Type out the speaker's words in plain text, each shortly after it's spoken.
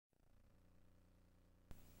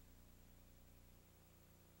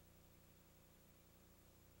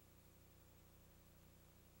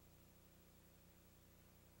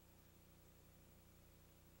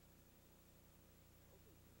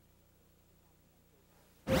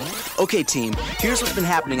Okay, team, here's what's been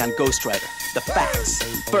happening on Ghostwriter. The facts.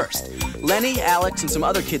 First, Lenny, Alex, and some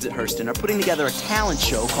other kids at Hurston are putting together a talent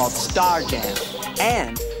show called Star Jam.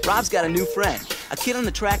 And Rob's got a new friend, a kid on the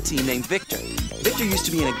track team named Victor. Victor used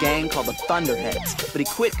to be in a gang called the Thunderheads, but he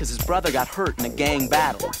quit because his brother got hurt in a gang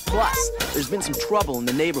battle. Plus, there's been some trouble in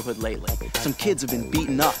the neighborhood lately. Some kids have been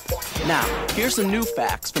beaten up. Now, here's some new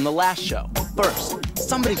facts from the last show. First,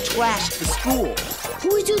 somebody trashed the school. Who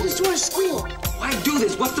would do this to our school? Why do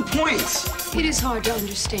this? What's the point? It is hard to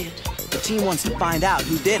understand. The team wants to find out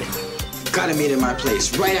who did it. Gotta meet at my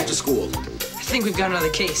place right after school. I think we've got another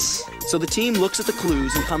case. So the team looks at the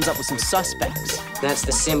clues and comes up with some suspects. That's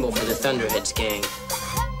the symbol for the Thunderheads gang.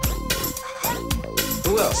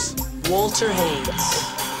 Who else? Walter Haynes.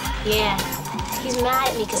 Yeah, he's mad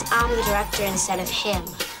at me because I'm the director instead of him.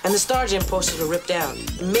 And the Star Jam posters were ripped down.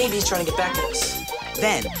 Maybe he's trying to get back at us.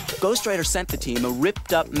 Then, Ghostwriter sent the team a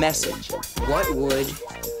ripped-up message. What would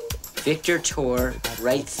Victor Torres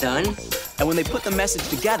write, Thun? And when they put the message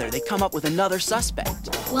together, they come up with another suspect.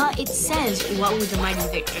 Well, it says, what would the mighty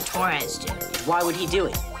Victor Torres do? Why would he do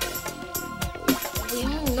it? We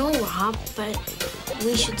don't know, Rob, but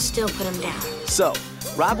we should still put him down. So,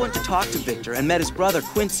 Rob went to talk to Victor and met his brother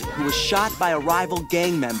Quincy, who was shot by a rival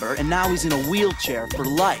gang member, and now he's in a wheelchair for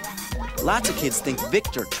life. Lots of kids think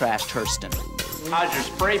Victor trashed Hurston. How's your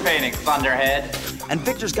spray painting, Thunderhead? And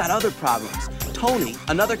Victor's got other problems. Tony,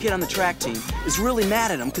 another kid on the track team, is really mad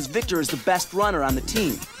at him because Victor is the best runner on the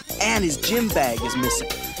team. And his gym bag is missing.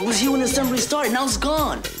 It was here when the assembly started, now it's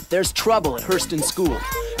gone. There's trouble at Hurston School.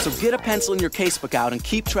 So get a pencil and your casebook out and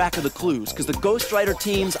keep track of the clues, because the Ghostwriter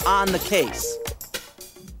team's on the case.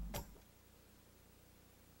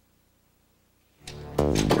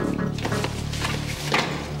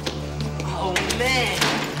 Oh, man.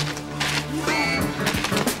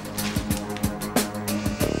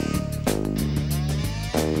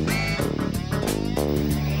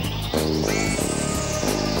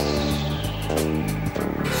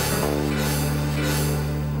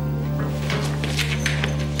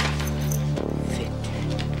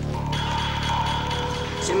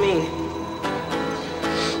 To me.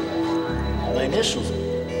 My initials.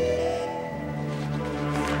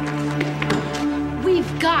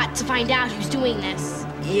 We've got to find out who's doing this.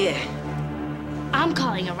 Yeah. I'm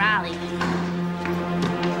calling a rally.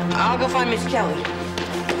 I'll go find Miss Kelly.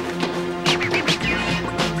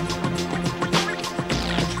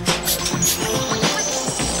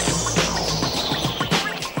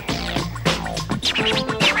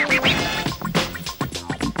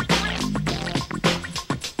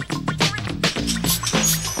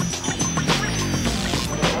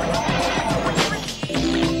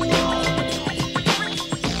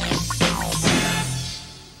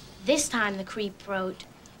 This time the creep wrote,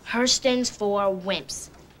 Hurston's for wimps.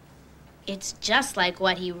 It's just like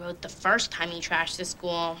what he wrote the first time he trashed the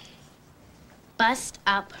school. Bust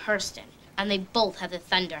up Hurston, and they both have the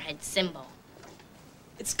Thunderhead symbol.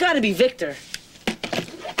 It's gotta be Victor.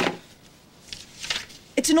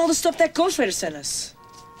 It's in all the stuff that Ghostwriter sent us.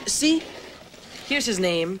 See? Here's his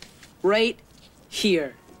name, right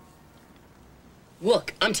here.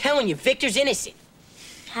 Look, I'm telling you, Victor's innocent.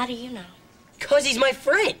 How do you know? 'Cause he's my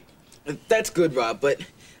friend. That's good, Rob, but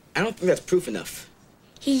I don't think that's proof enough.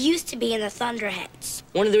 He used to be in the Thunderheads.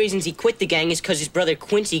 One of the reasons he quit the gang is 'cause his brother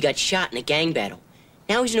Quincy got shot in a gang battle.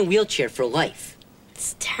 Now he's in a wheelchair for life.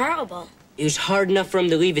 It's terrible. It was hard enough for him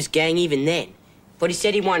to leave his gang even then. But he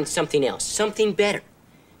said he wanted something else, something better.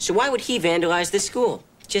 So why would he vandalize the school?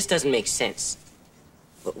 It just doesn't make sense.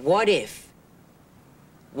 But what if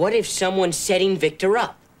someone's setting Victor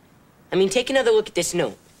up? I mean, take another look at this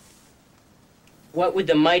note. What would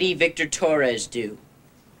the mighty Victor Torres do?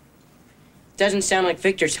 Doesn't sound like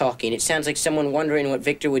Victor talking. It sounds like someone wondering what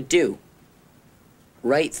Victor would do.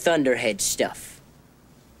 Right Thunderhead stuff.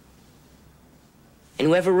 And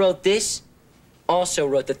whoever wrote this also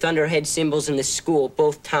wrote the Thunderhead symbols in the school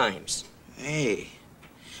both times. Hey,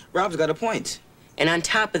 Rob's got a point. And on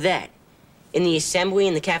top of that, in the assembly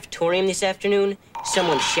in the cafetorium this afternoon,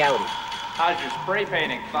 someone shouted. How's your spray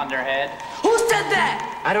painting, Thunderhead? Who said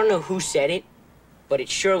that? I don't know who said it, but it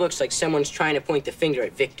sure looks like someone's trying to point the finger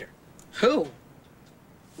at Victor. Who?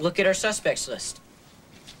 Look at our suspects list.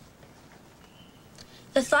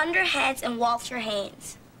 The Thunderheads and Walter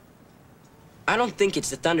Haynes. I don't think it's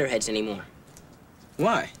the Thunderheads anymore.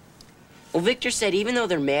 Why? Well, Victor said even though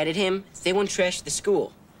they're mad at him, they won't trash the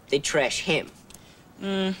school. They'd trash him.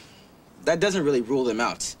 That doesn't really rule them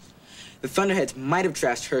out. The Thunderheads might have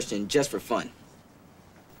trashed Hurston just for fun.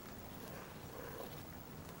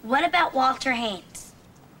 What about Walter Haynes?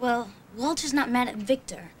 Well, Walter's not mad at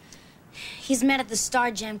Victor. He's mad at the Star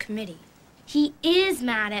Jam committee. He is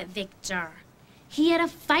mad at Victor. He had a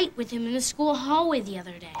fight with him in the school hallway the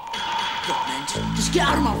other day. Look, man, just get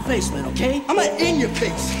out of my face, man, okay? I'm not in your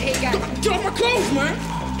face. Hey, guys. Get off my clothes,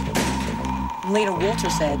 man. Later, Walter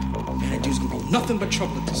said, Man, that dude's gonna be nothing but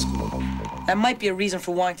trouble at this school. that might be a reason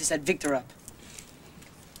for wanting to set Victor up.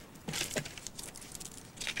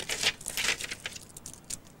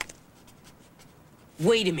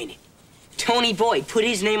 Wait a minute. Tony Boyd put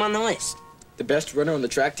his name on the list. The best runner on the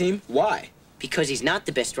track team? Why? Because he's not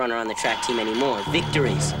the best runner on the track team anymore. Victor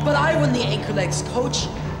is. But I run the anchor legs, coach.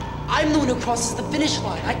 I'm the one who crosses the finish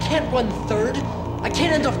line. I can't run third. I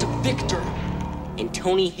can't end up to Victor. And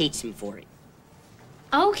Tony hates him for it.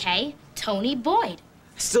 Okay, Tony Boyd.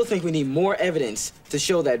 I still think we need more evidence to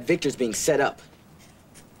show that Victor's being set up.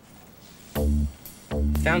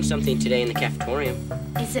 Found something today in the cafetorium.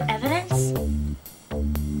 Is it evidence?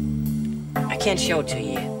 I can't show it to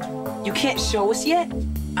you yet. You can't show us yet?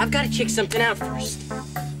 I've got to check something out first.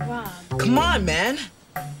 Rob. Come on, man.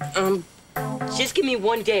 Just give me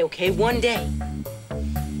 1 day, okay? 1 day.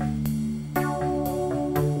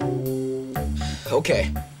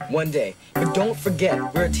 Okay, 1 day. But don't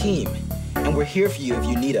forget, we're a team. And we're here for you if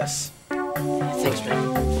you need us. Thanks,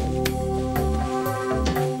 man.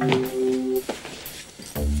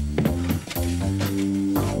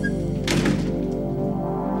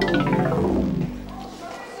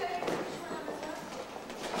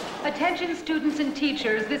 Attention students and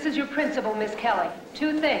teachers, this is your principal, Miss Kelly.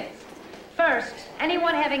 2 things. First,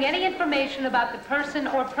 anyone having any information about the person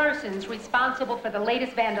or persons responsible for the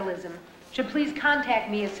latest vandalism should please contact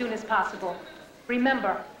me as soon as possible.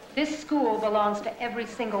 Remember, this school belongs to every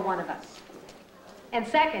single one of us. And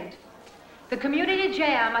second, the community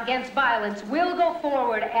jam against violence will go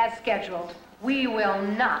forward as scheduled. We will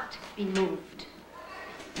not be moved.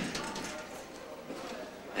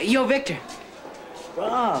 Yo, Victor.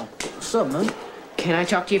 Rob, what's up, man? Can I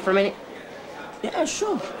talk to you for a minute? Yeah,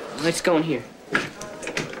 sure. Let's go in here.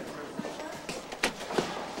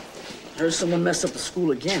 Heard someone messed up the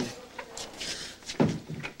school again.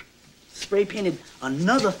 Spray painted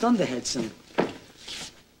another Thunderhead symbol.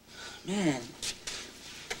 Man,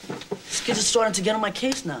 these kids are starting to get on my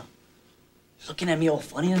case now. Looking at me all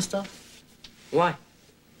funny and stuff. Why?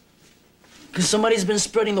 Because somebody's been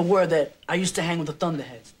spreading the word that I used to hang with the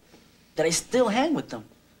Thunderheads. That I still hang with them.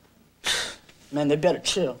 Man, they better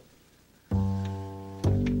chill.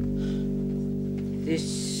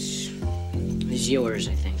 This is yours,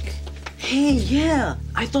 I think. Hey, yeah.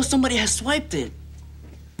 I thought somebody had swiped it.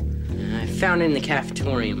 I found it in the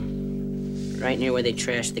cafetorium, right near where they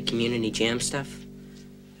trash the community jam stuff.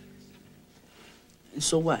 And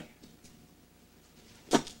so what?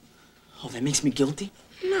 Oh, that makes me guilty?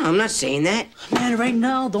 No, I'm not saying that. Man, right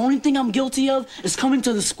now, the only thing I'm guilty of is coming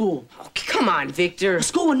to the school. Oh, come on, Victor. A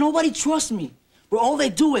school where nobody trusts me. Where all they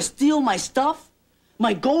do is steal my stuff.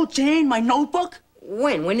 My gold chain, my notebook.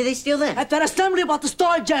 When? When did they steal that? At that assembly about the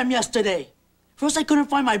Star Jam yesterday. First I couldn't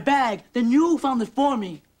find my bag, then you found it for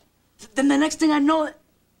me. Then the next thing I know...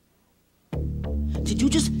 Did you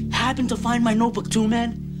just happen to find my notebook too,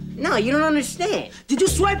 man? No, you don't understand. Did you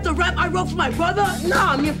swipe the rap I wrote for my brother? No,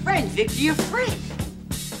 I'm your friend, Victor, your friend.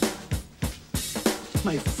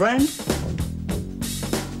 My friend?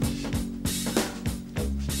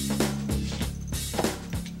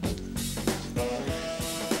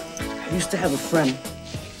 I used to have a friend.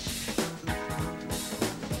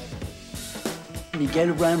 Miguel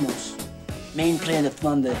Ramos, main player of the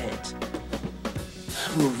Thunderheads.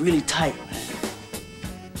 We were really tight, man.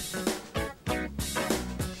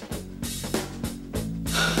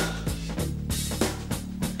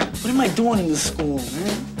 What am I doing in this school,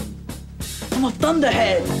 man? I'm a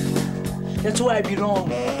Thunderhead. That's where I belong.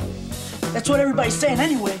 That's what everybody's saying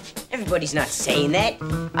anyway. Everybody's not saying that.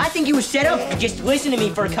 I think you were set up. If you just listen to me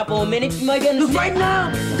for a couple of minutes, you might understand. Look, right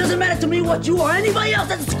now, it doesn't matter to me what you or anybody else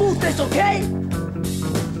at the school thinks, okay?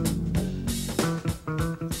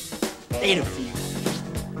 Later for you.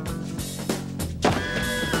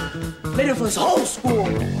 Later for this whole school.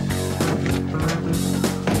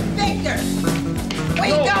 Victor! Where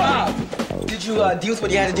you going? Did you deal with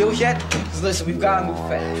what you had to deal with yet? 'Cause listen, we've got to move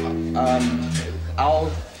fast. I'll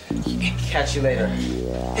catch you later.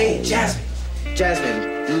 Hey, Jasmine.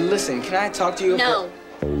 Jasmine, listen, can I talk to you? No.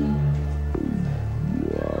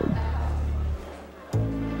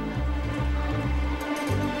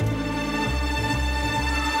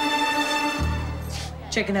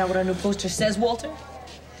 Checking out what our new poster says, Walter?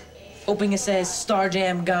 Hoping it says Star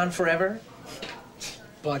Jam gone forever?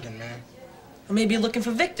 Bugging, man. Or maybe you're looking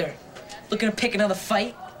for Victor? Looking to pick another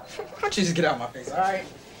fight? Why don't you just get out of my face, all right?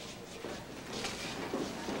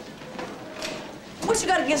 What's you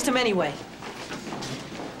got against him anyway?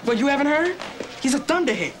 What, you haven't heard? He's a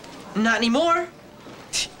thunderhead. Not anymore.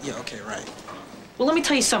 Yeah, okay, right. Well, let me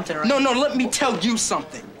tell you something, right? No, let me tell you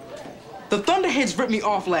something. The Thunderheads ripped me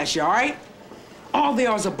off last year, all right? All they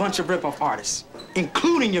are is a bunch of rip-off artists,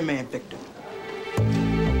 including your man, Victor.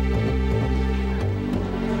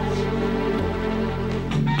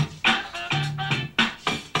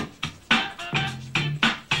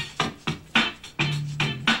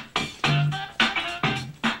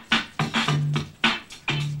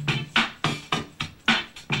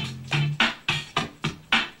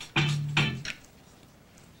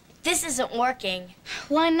 This isn't working.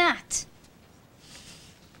 Why not?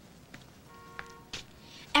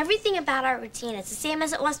 Everything about our routine is the same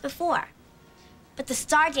as it was before. But the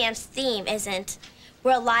Star Dance theme isn't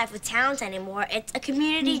 "We're alive with talent" anymore. It's a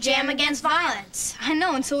community jam against violence. I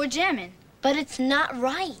know, and so we're jamming. But it's not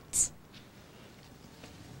right.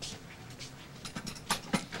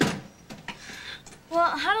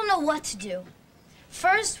 Well, I don't know what to do.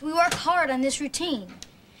 First, we work hard on this routine.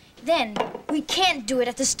 Then, we can't do it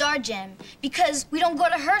at the Star Jam because we don't go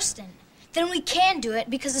to Hurston. Then we can do it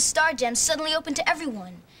because the Star Jam's suddenly open to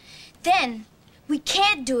everyone. Then, we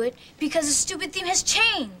can't do it because the stupid theme has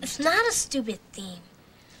changed. It's not a stupid theme.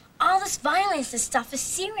 All this violence and stuff is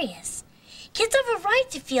serious. Kids have a right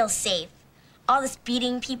to feel safe. All this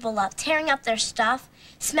beating people up, tearing up their stuff,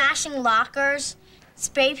 smashing lockers,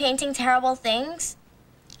 spray painting terrible things.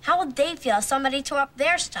 How would they feel if somebody tore up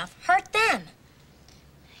their stuff, hurt them?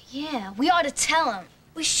 Yeah, we ought to tell them.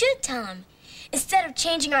 We should tell them. Instead of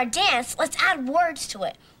changing our dance, let's add words to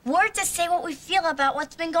it. Words that say what we feel about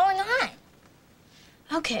what's been going on.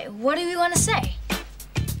 Okay, what do we want to say?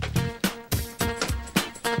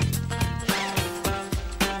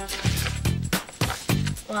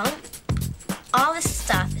 Well, all this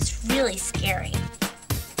stuff is really scary.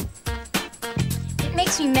 It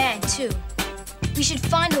makes me mad, too. We should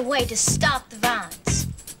find a way to stop the violence.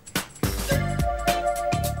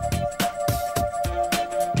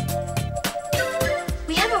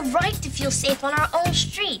 We have a right to feel safe on our own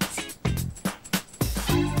streets.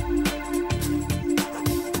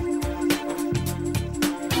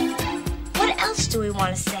 What else do we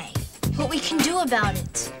want to say? What we can do about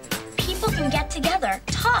it. People can get together,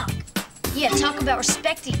 talk. Yeah, talk about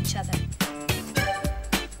respecting each other.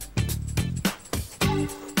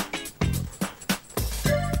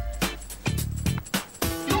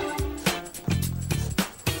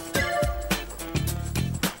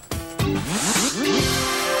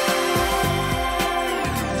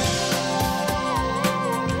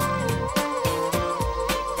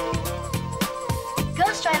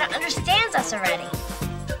 Ghostwriter understands us already.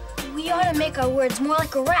 We ought to make our words more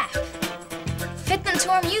like a rap. Fit them to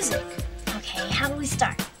our music. Okay, how do we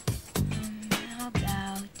start? How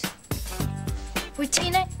about... We're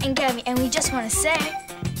Tina and Gabby, and we just want to say...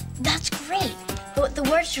 That's great, but the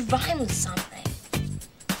words should rhyme with something.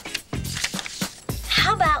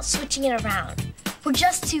 How about switching it around? We're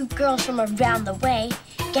just two girls from around the way.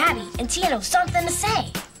 Gabby and Tina have something to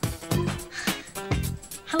say.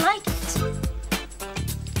 I like it.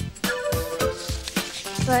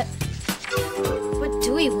 But what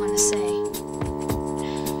do we want to say?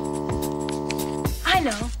 I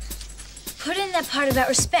know. Put in that part about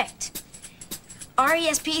respect.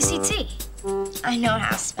 R-E-S-P-E-C-T. I know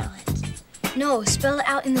how to spell it. No, spell it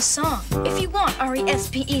out in the song. If you want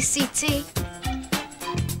R-E-S-P-E-C-T.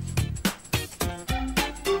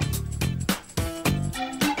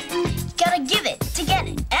 Gotta give it to get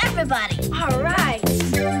it. Everybody. All right.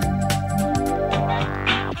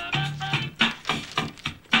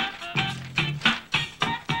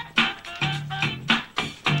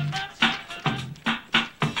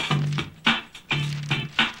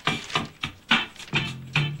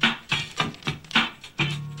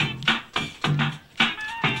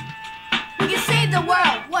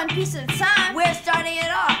 One piece at a time. We're starting it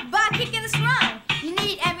off by kicking this rhyme. You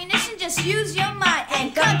need ammunition, just use your mind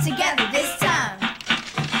and come together this time.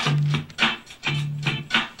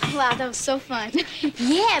 Wow, that was so fun.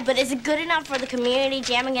 Yeah, but is it good enough for the community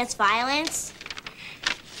jam against violence?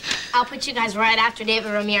 I'll put you guys right after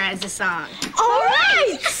David Ramirez's song. All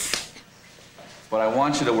right! But I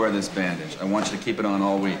want you to wear this bandage. I want you to keep it on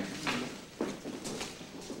all week.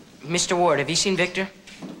 Mr. Ward, have you seen Victor?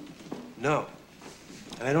 No.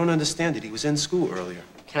 And I don't understand it. He was in school earlier.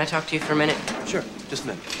 Can I talk to you for a minute? Sure, just a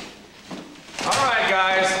minute. All right,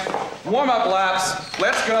 guys. Warm-up laps.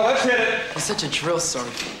 Let's go. Let's hit it. He's such a drill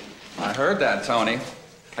sergeant. I heard that, Tony.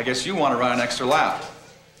 I guess you want to run an extra lap.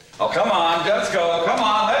 Oh, come on. Let's go. Come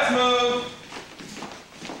on. Let's move.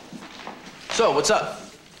 So, what's up?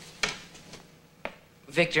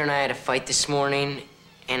 Victor and I had a fight this morning,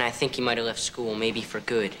 And I think he might have left school, maybe for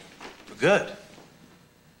good. For good?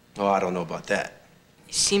 Oh, I don't know about that.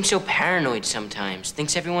 He seems so paranoid sometimes.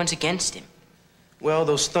 Thinks everyone's against him. Well,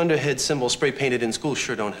 those Thunderhead symbols spray painted in school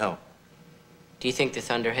sure don't help. Do you think the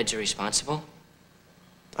Thunderheads are responsible?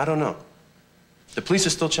 I don't know. The police are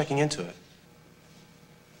still checking into it.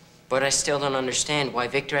 But I still don't understand why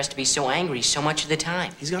Victor has to be so angry so much of the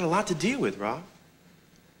time. He's got a lot to deal with, Rob.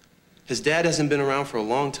 His dad hasn't been around for a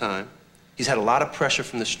long time. He's had a lot of pressure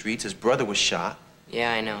from the streets. His brother was shot.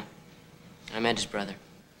 Yeah, I know. I met his brother.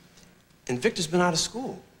 And Victor's been out of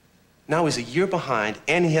school. Now he's a year behind,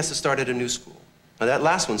 and he has to start at a new school. Now, that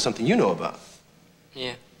last one's something you know about.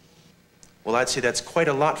 Yeah. Well, I'd say that's quite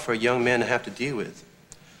a lot for a young man to have to deal with,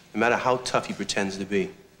 no matter how tough he pretends to be.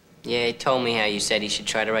 Yeah, he told me how you said he should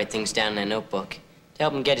try to write things down in a notebook to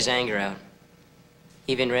help him get his anger out.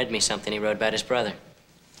 He even read me something he wrote about his brother.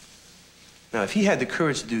 Now, if he had the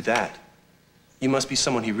courage to do that, you must be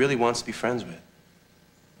someone he really wants to be friends with.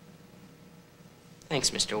 Thanks,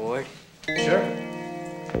 Mr. Ward. Sure.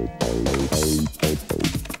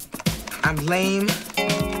 I'm lame,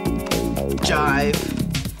 jive,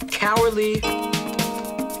 cowardly,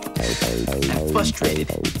 and frustrated.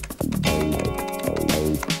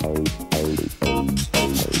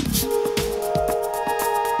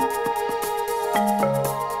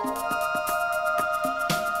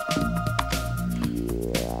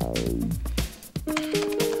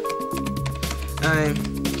 I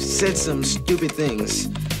said some stupid things.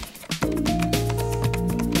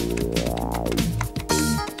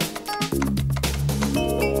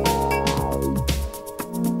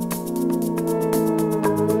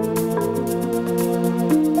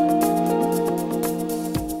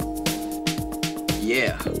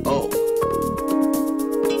 Yeah, oh.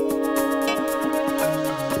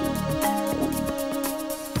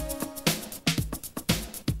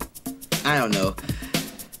 I don't know.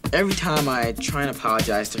 Every time I try and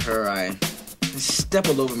apologize to her, I step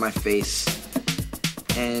all over my face,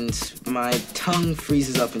 and my tongue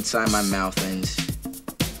freezes up inside my mouth, and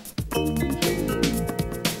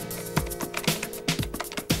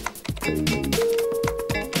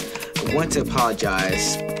I want to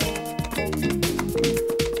apologize.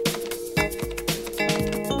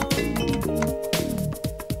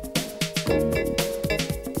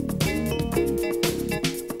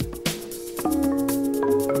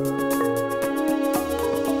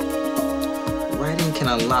 Can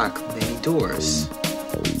unlock many doors.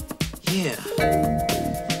 Yeah.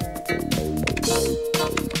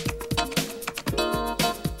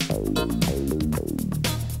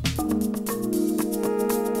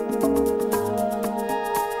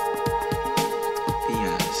 Be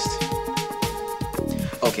honest.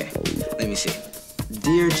 Okay, let me see.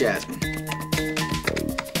 Dear Jasmine,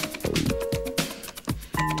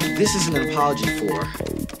 this is an apology for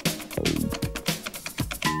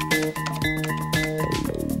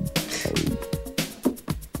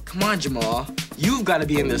come on, Jamal. You've got to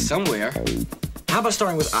be in there somewhere. How about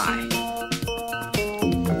starting with I?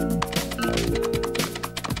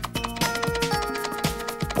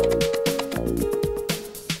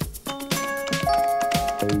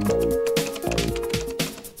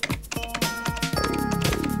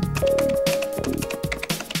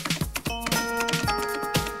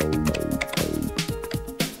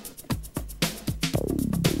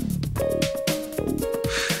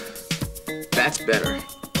 That's better.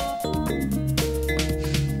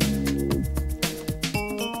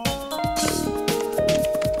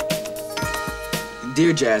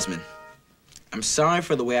 Dear Jasmine, I'm sorry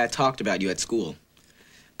for the way I talked about you at school.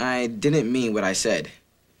 I didn't mean what I said.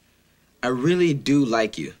 I really do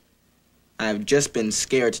like you. I've just been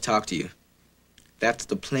scared to talk to you. That's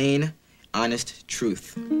the plain, honest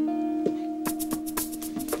truth.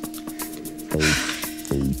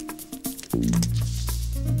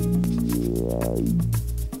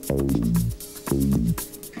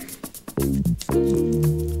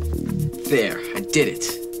 There, I did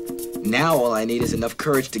it. Now all I need is enough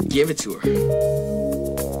courage to give it to her.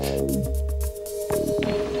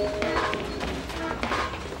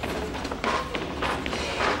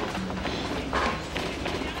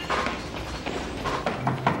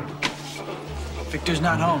 Victor's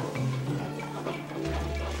not home.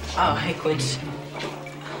 Oh, hey, Quince.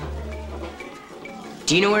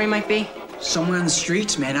 Do you know where he might be? Somewhere in the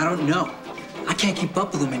streets, man. I don't know. I can't keep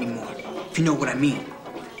up with him anymore, if you know what I mean.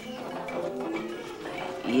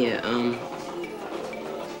 Yeah,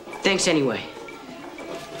 thanks anyway.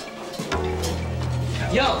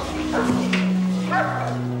 Yo!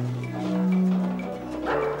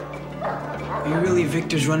 Are you really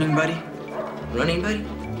Victor's running buddy? Running buddy?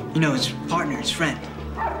 You know, his partner, his friend.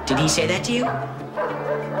 Did he say that to you?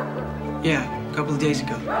 Yeah, a couple of days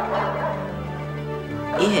ago.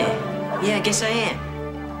 Yeah, I guess I am.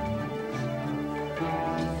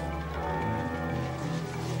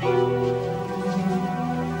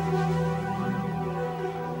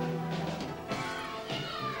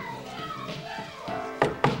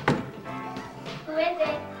 Who is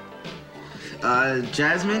it?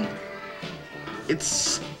 Jasmine?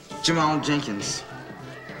 It's Jamal Jenkins.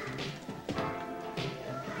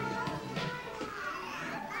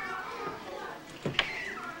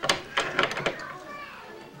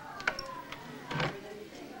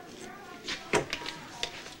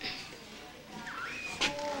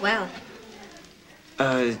 Well.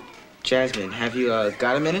 Jasmine, have you,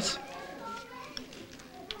 got a minute?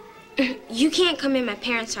 You can't come in. My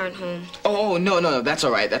parents aren't home. Oh, no, that's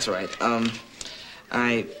all right,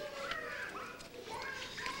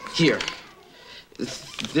 Here.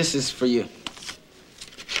 This is for you.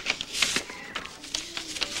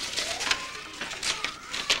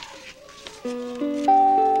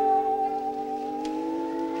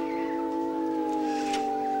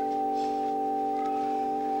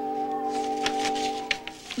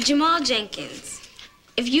 Jamal Jenkins,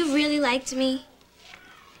 if you really liked me,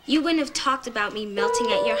 you wouldn't have talked about me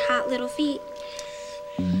melting at your hot little feet.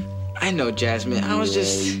 I know, Jasmine. I was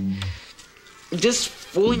just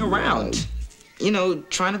fooling around. You know,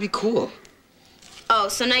 trying to be cool. Oh,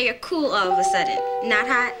 so now you're cool all of a sudden. Not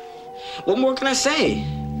hot? What more can I say?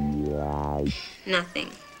 Nothing.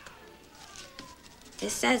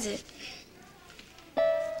 This says it.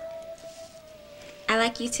 I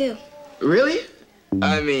like you too. Really?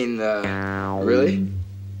 I mean, really?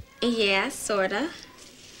 Yeah, sorta.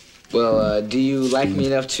 Well, do you like me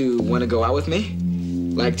enough to want to go out with me?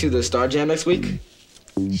 Like to the Star Jam next week?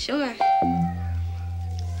 Sure.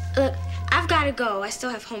 Look, I've gotta go. I still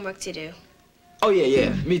have homework to do. Oh,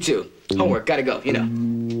 yeah, me too. Homework, gotta go, you know.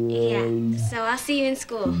 Yeah, so I'll see you in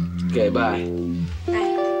school. Okay, bye.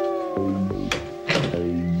 Bye.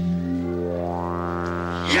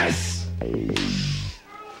 Yes!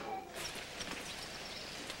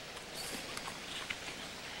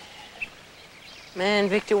 Man,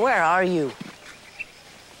 Victor, where are you?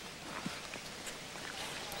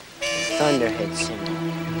 Thunderhead symbol.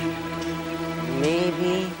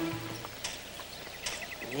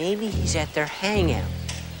 Maybe he's at their hangout.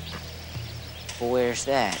 But where's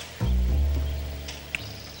that?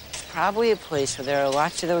 It's probably a place where there are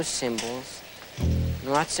lots of those symbols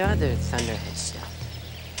and lots of other Thunderhead stuff.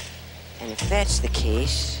 And if that's the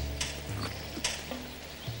case,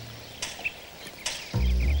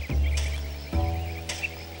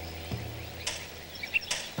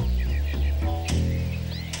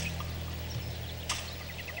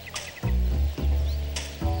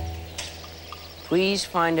 please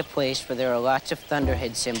find a place where there are lots of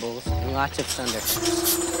Thunderhead symbols and lots of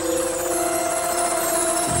Thunderheads.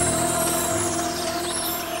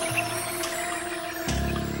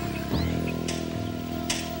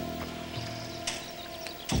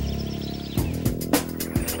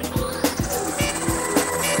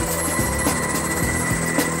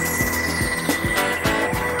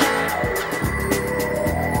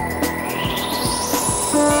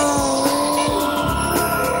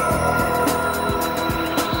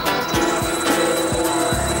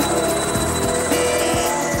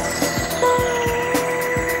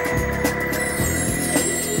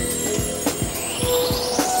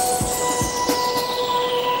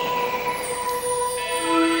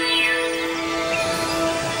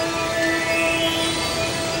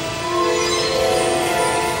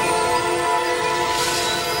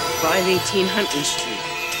 518 Huntley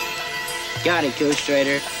Street. Got it,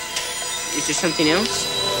 Ghostwriter. Is there something else?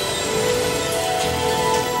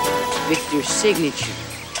 Victor's signature.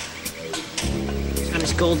 It's on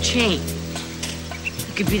his gold chain.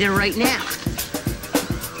 He could be there right now.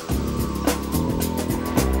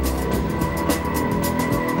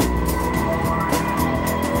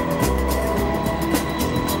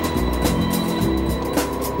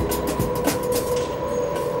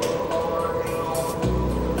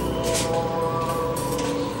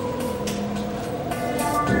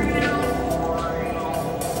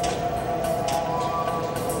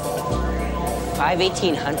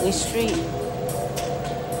 .518 Huntley Street.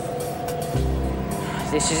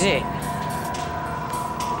 This is it.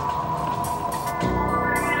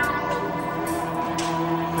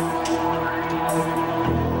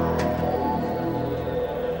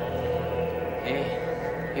 Hey,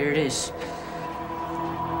 here it is.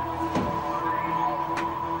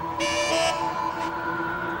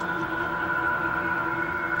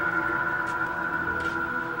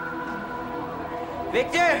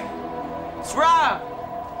 Victor! It's Rob!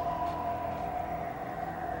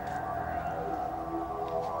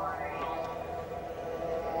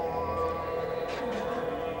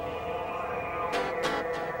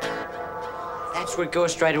 That's where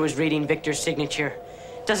Ghostwriter was reading Victor's signature.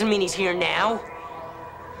 Doesn't mean he's here now.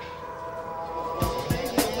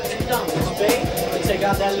 What you done, Miss Bay? Take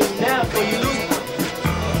out that loot now before you lose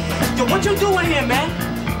it. Yo, what you doing here, man?